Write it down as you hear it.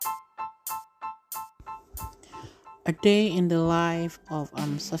A day in the life of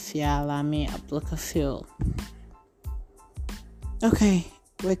Safia Lami Abdulkafil. Okay,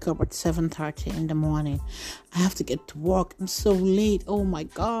 wake up at 7:30 in the morning. I have to get to work. I'm so late. Oh my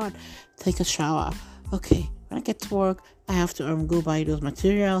god. Take a shower. Okay, when I get to work, I have to go buy those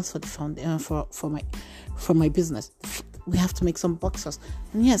materials for the for my business. We have to make some boxes.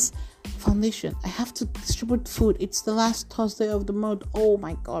 And yes, foundation. I have to distribute food. It's the last Thursday of the month. Oh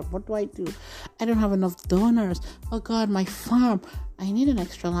my god, what do? I don't have enough donors. Oh god, my farm. I need an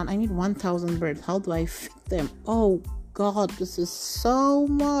extra land. I need 1,000 birds. How do I feed them? Oh god, this is so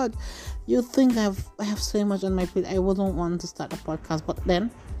much. You think I have so much on my plate. I wouldn't want to start a podcast, but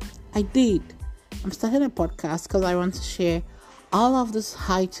then I did. I'm starting a podcast because I want to share all of these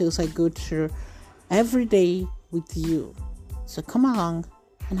high tools I go through every day with you. So come along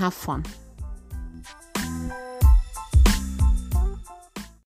and have fun.